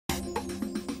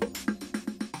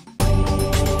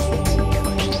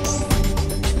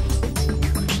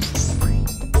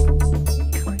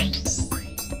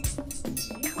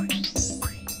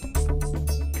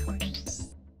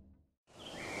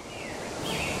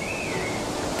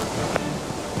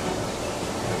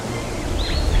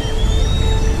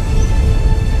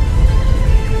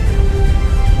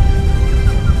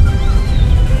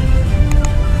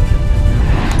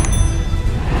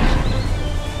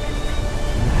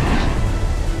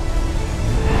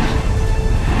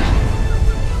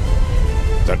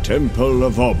Temple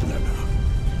of Oblena.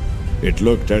 It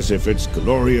looked as if its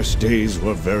glorious days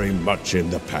were very much in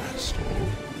the past.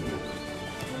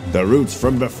 The roots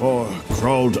from before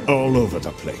crawled all over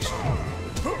the place,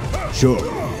 surely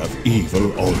of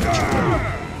evil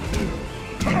origin.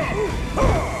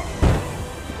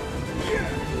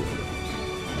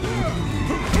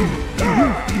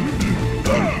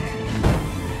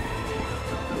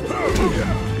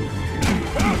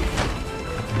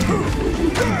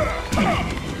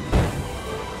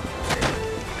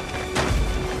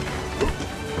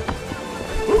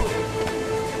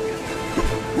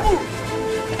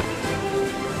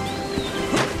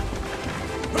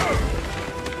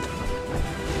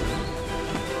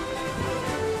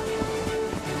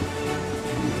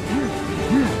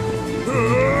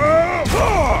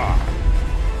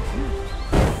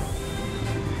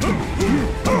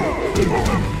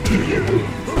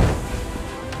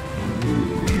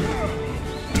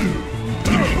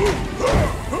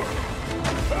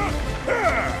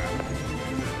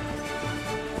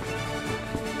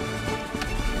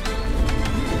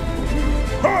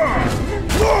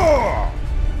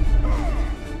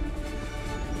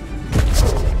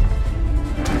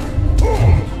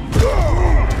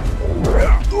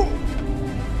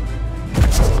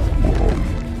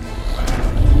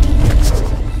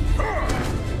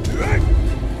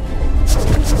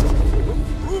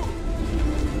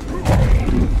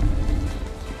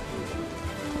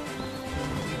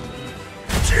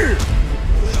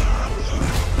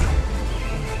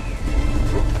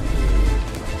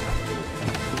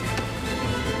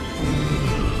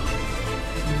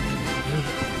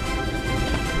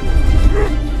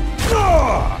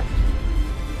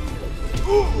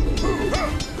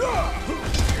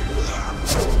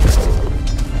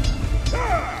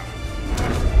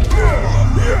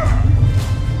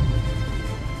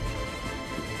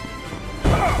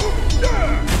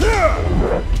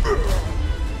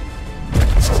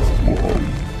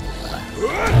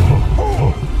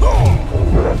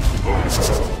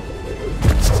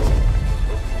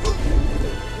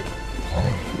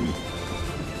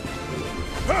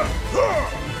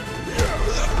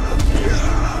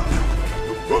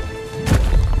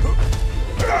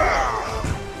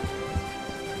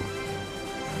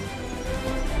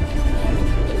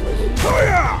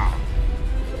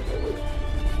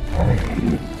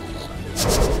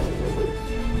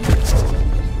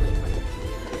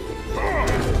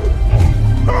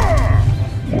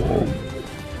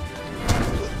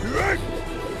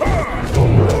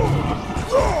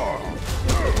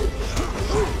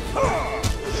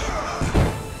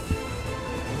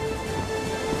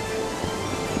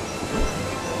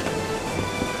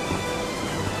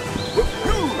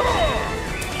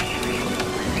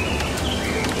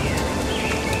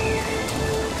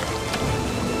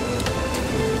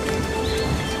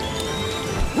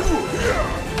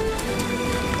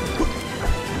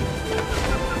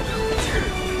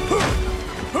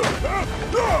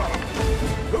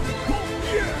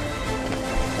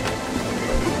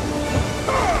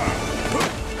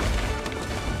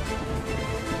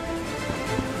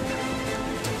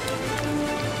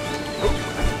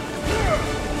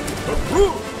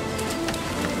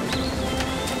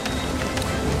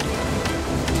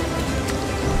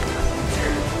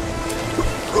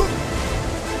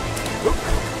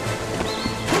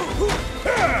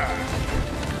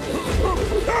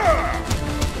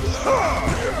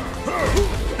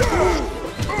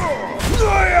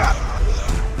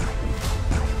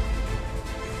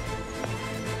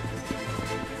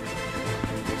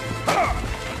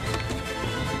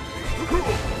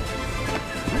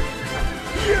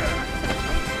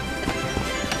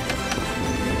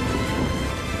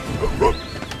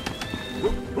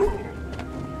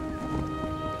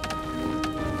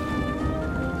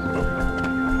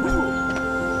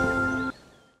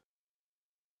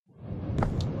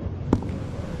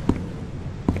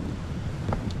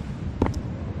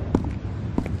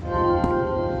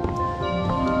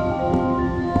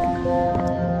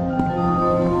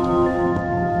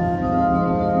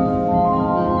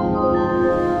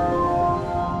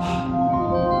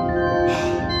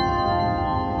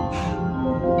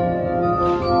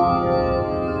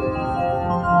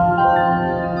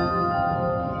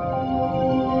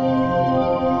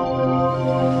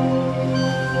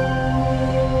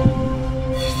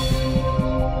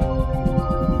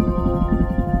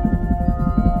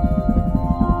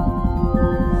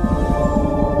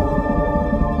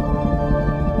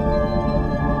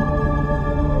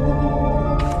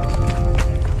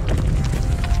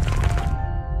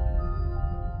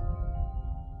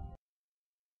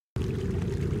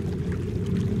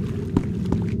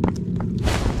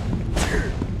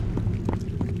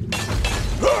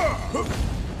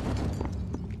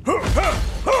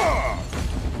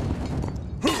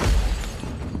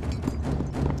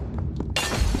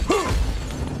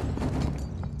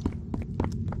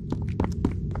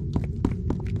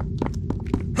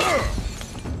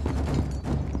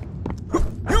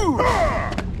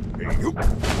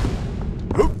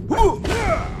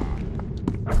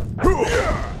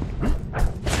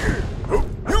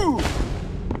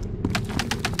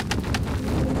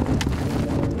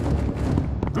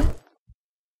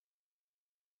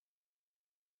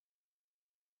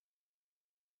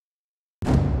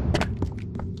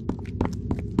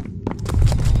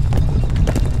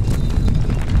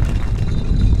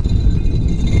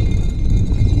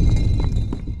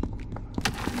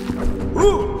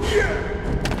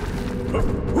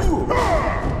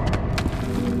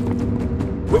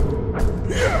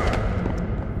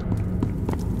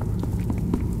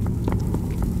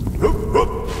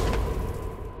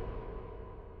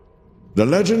 The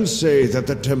legends say that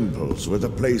the temples were the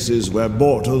places where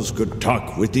mortals could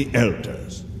talk with the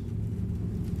elders.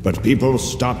 But people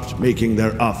stopped making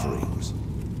their offerings,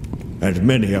 and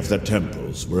many of the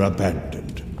temples were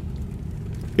abandoned.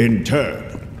 In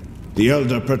turn, the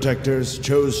Elder Protectors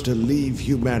chose to leave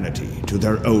humanity to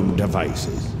their own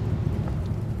devices.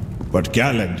 But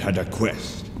Galand had a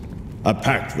quest, a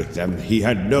pact with them he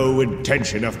had no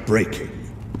intention of breaking.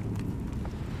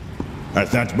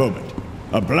 At that moment,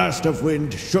 a blast of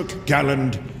wind shook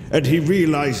Galand, and he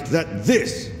realized that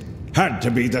this had to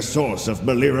be the source of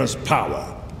Melira's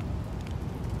power.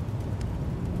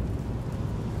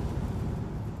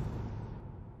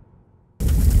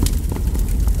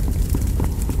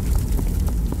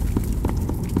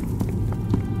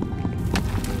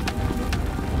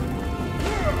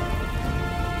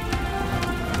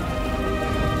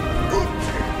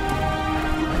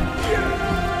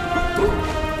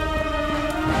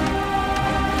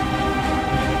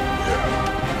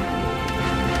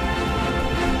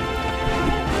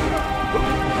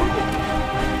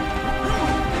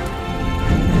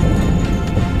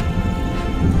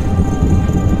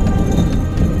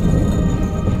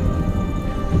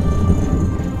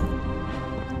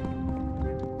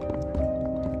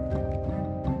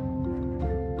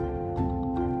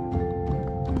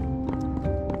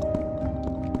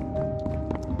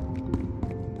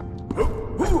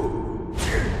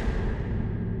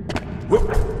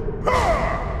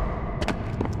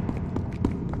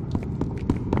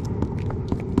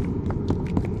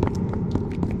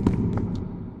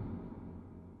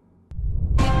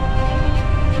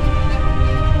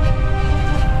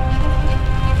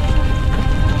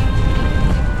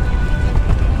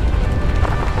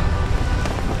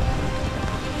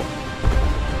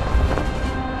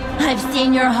 I've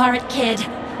seen your heart, kid,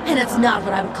 and it's not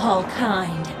what I would call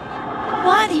kind.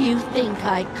 Why do you think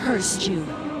I cursed you?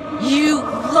 You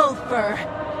loafer!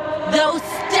 Those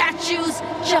statues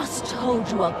just told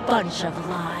you a bunch of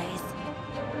lies.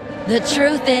 The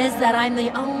truth is that I'm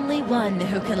the only one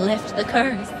who can lift the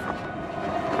curse.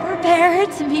 Prepare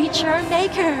to meet your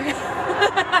maker.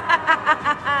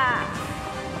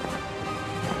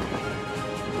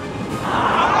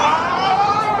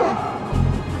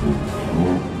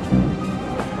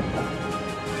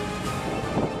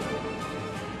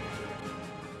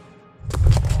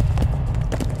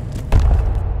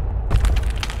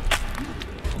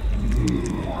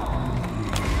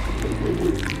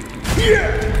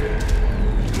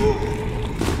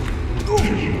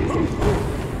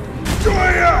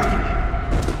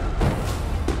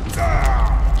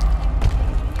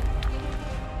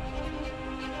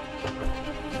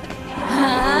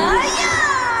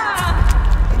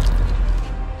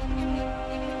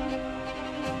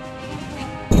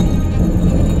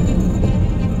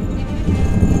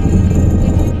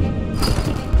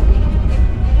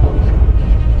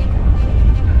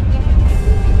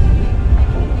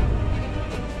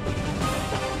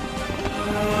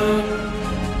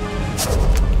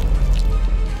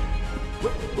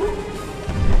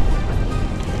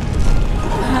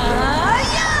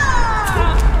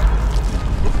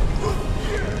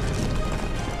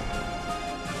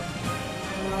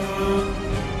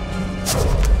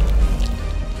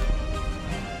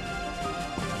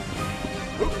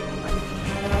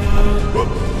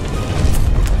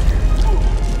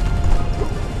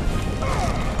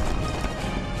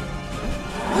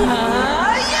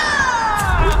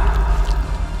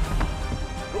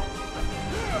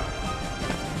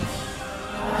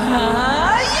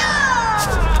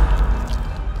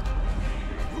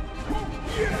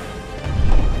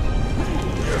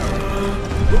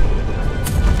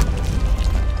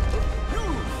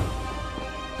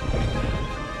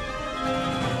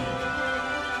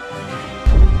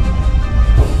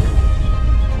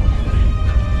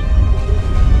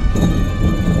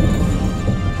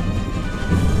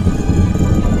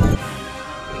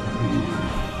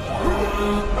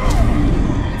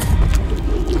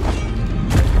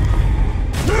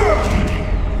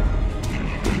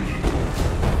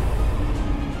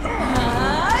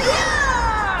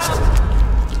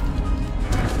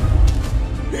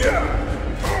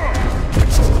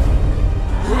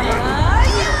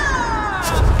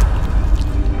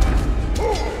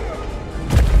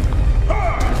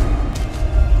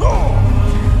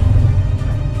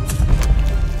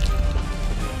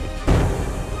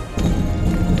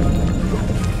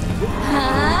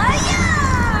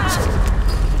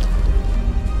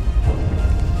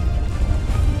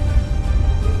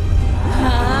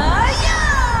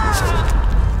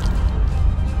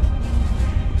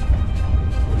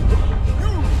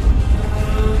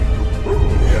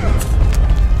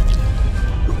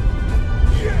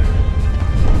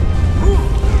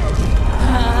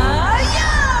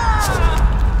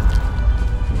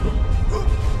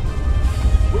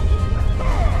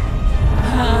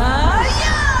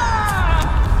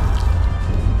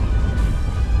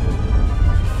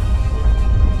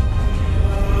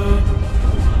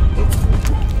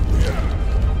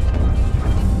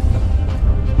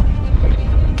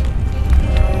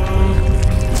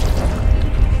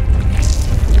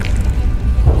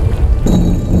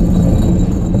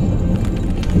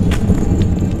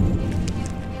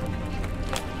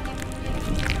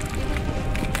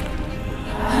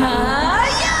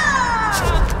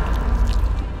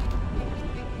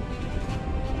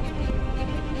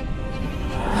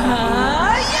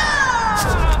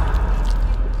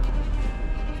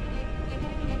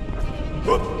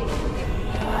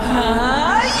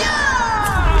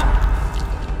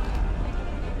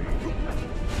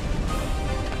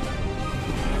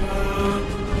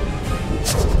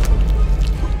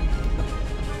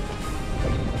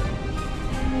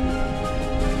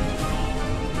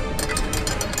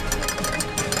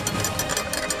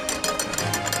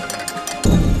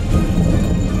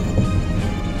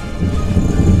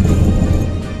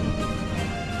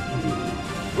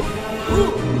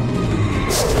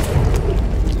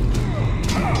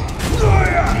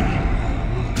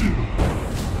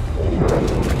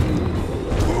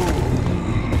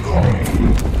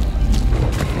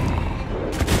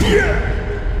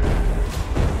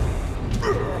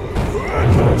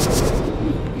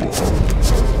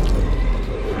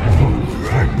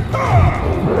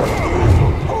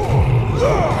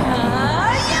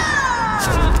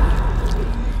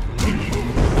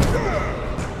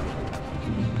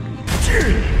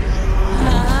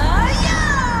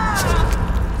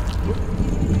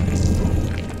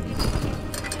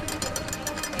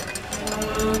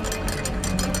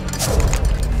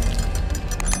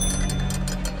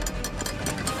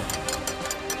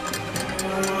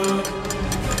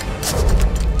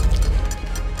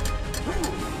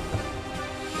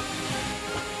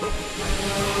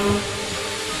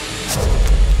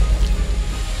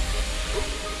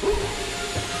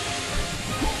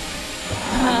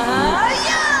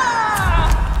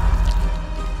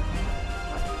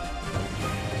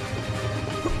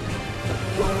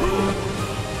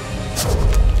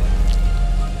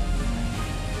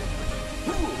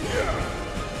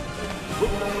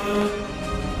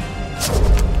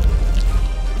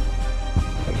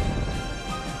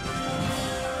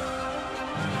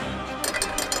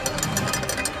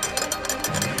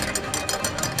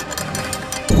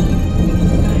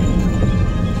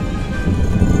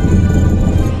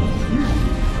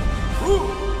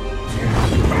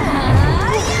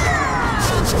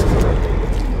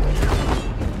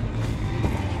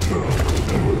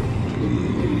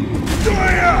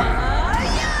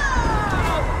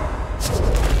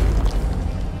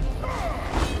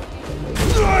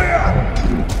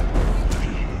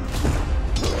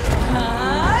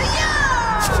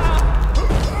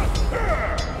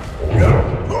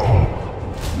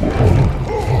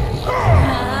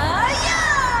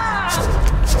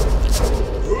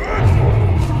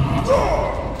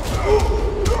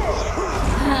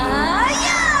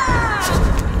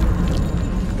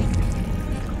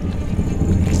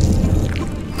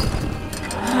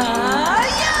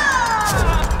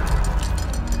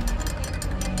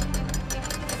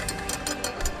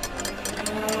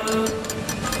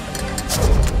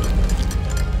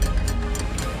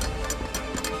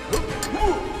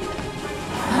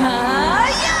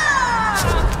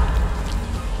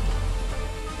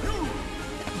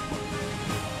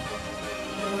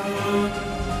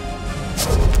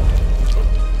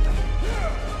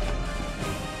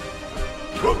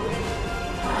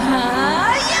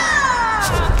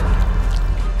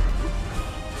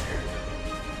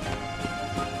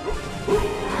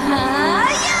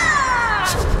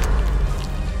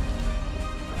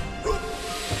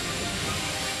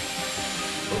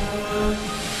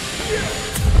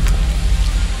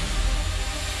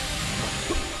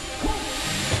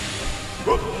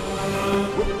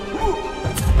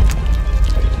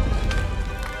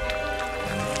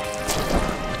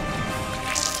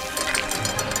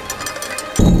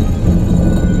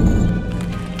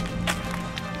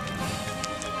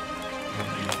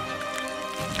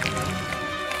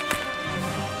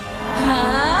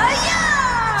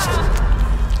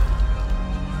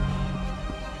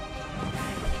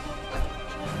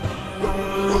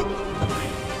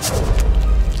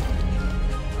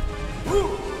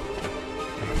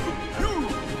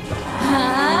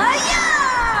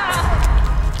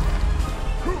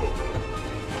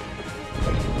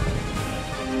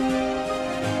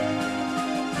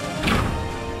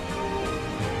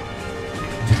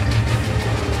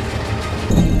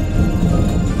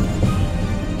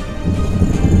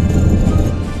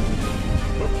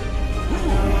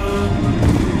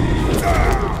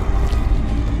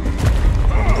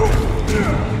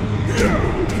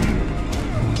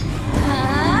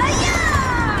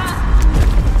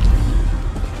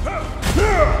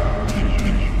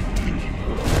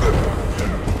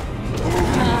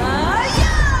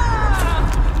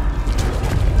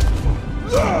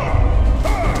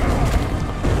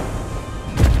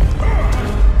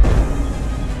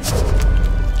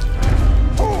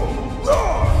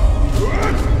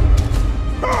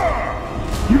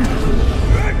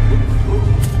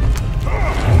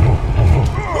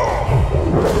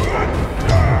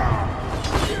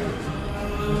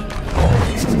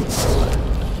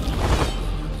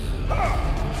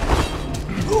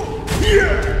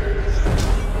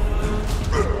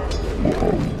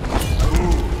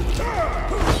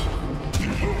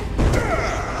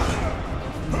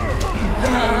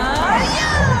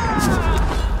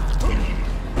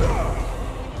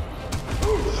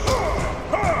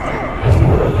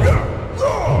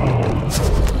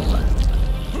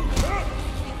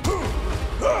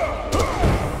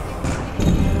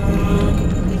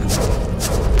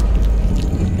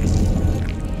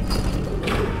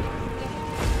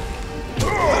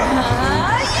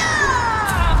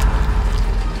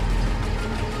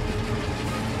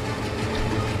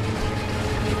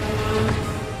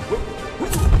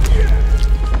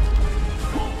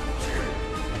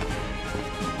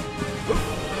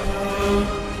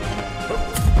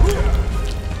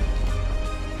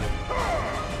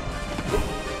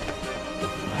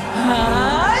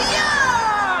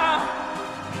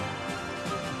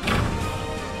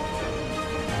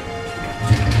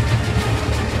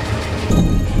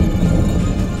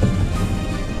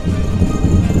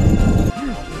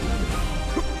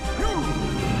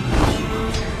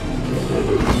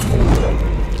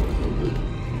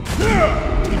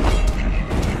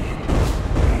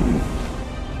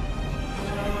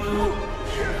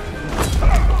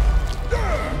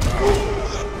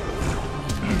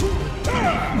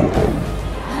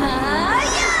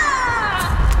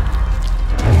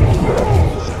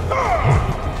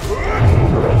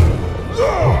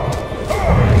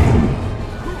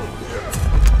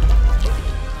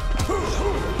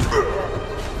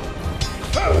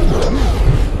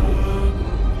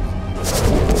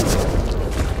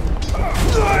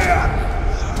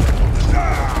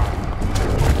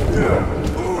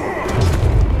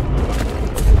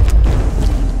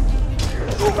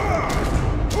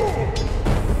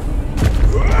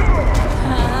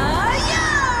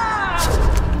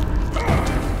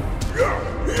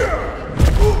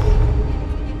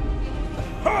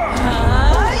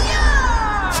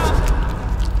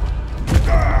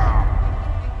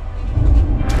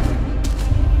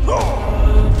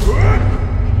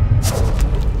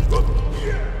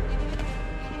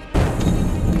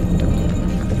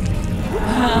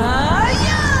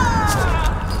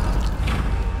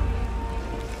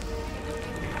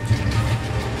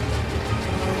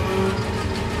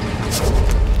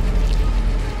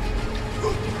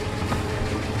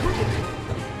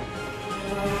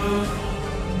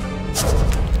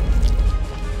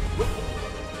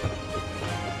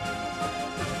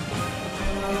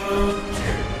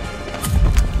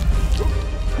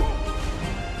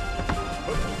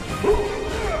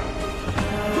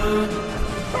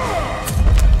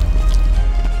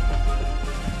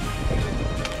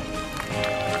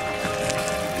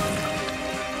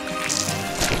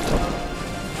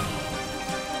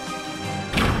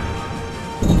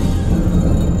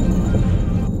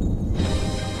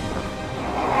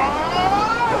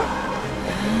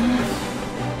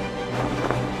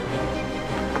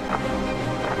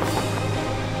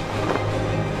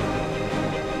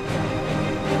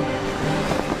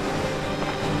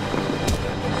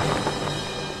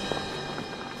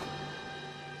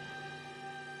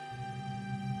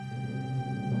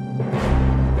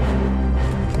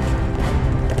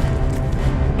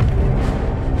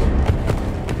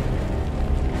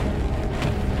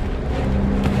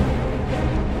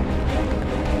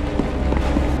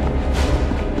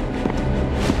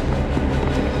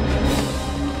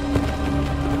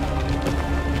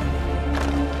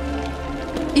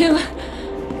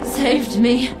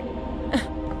 me.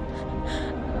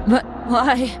 But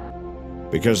why?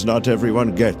 Because not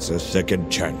everyone gets a second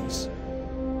chance.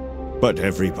 But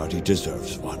everybody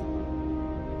deserves one.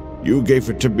 You gave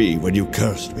it to me when you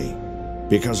cursed me,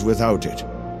 because without it,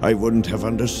 I wouldn't have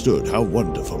understood how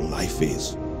wonderful life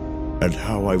is, and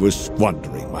how I was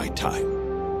squandering my time.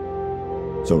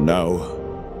 So now,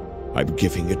 I'm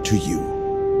giving it to you.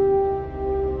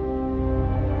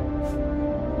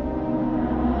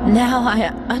 Now I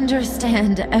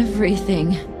understand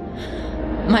everything.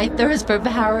 My thirst for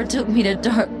power took me to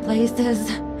dark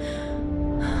places.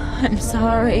 I'm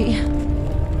sorry.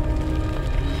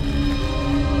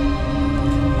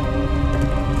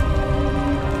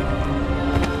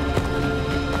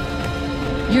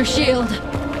 Your shield.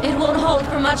 It won't hold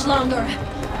for much longer.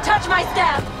 Touch my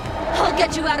staff. I'll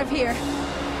get you out of here.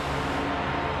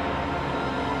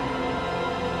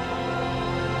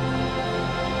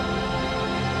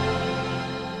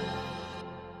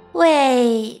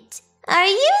 Wait, are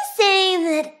you saying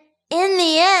that in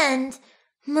the end,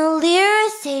 Malira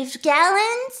saved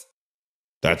Galand?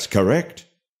 That's correct.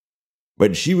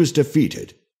 When she was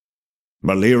defeated,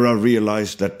 Malira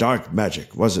realized that dark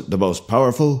magic wasn't the most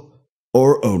powerful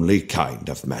or only kind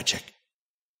of magic.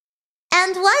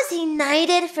 And was he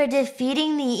knighted for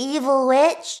defeating the evil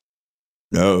witch?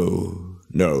 No,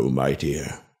 my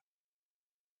dear.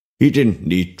 He didn't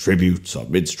need tributes or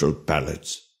minstrel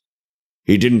ballads.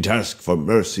 He didn't ask for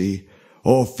mercy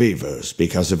or favors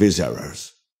because of his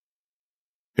errors.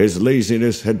 His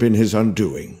laziness had been his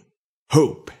undoing,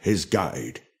 hope his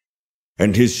guide,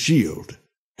 and his shield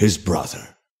his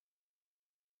brother.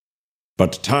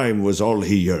 But time was all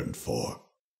he yearned for.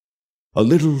 A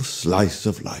little slice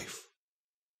of life.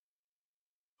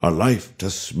 A life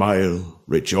to smile,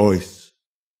 rejoice,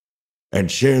 and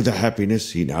share the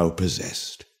happiness he now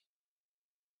possessed.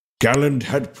 Galand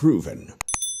had proven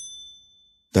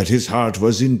that his heart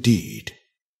was indeed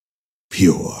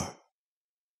pure.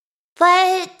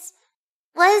 But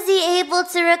was he able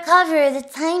to recover the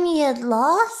time he had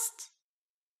lost?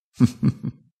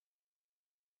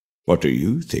 What do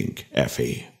you think,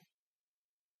 Effie?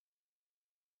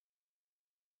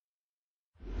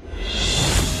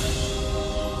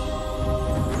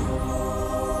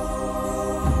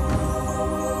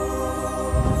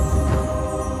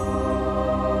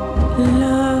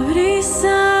 La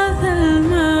brisa del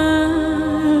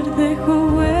mar dejó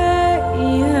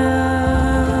huella,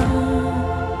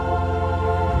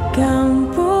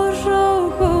 campos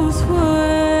rojos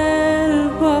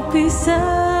vuelvo a pisar,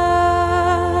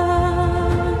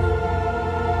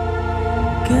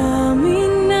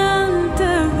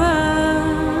 caminante va,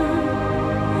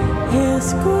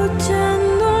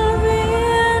 escuchando el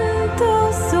viento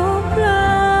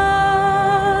soplar.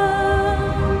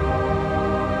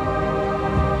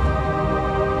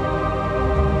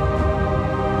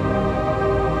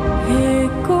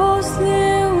 Ecos de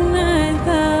una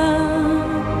edad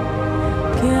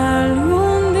que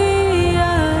algún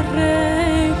día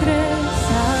regresará.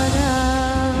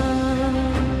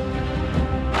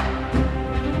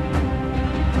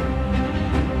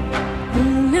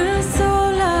 Una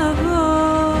sola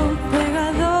voz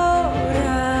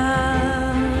pegadora,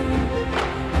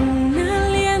 un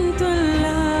aliento en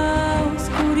la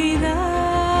oscuridad.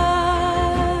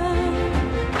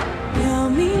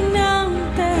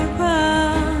 Caminante va,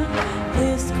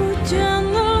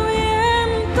 escuchando el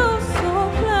viento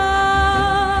soplar.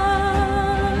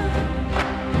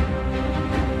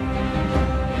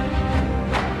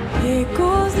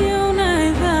 Ecos de una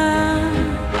edad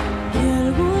que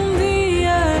algún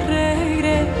día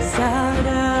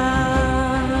regresará.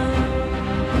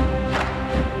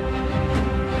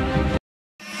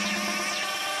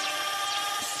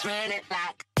 Run it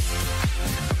back.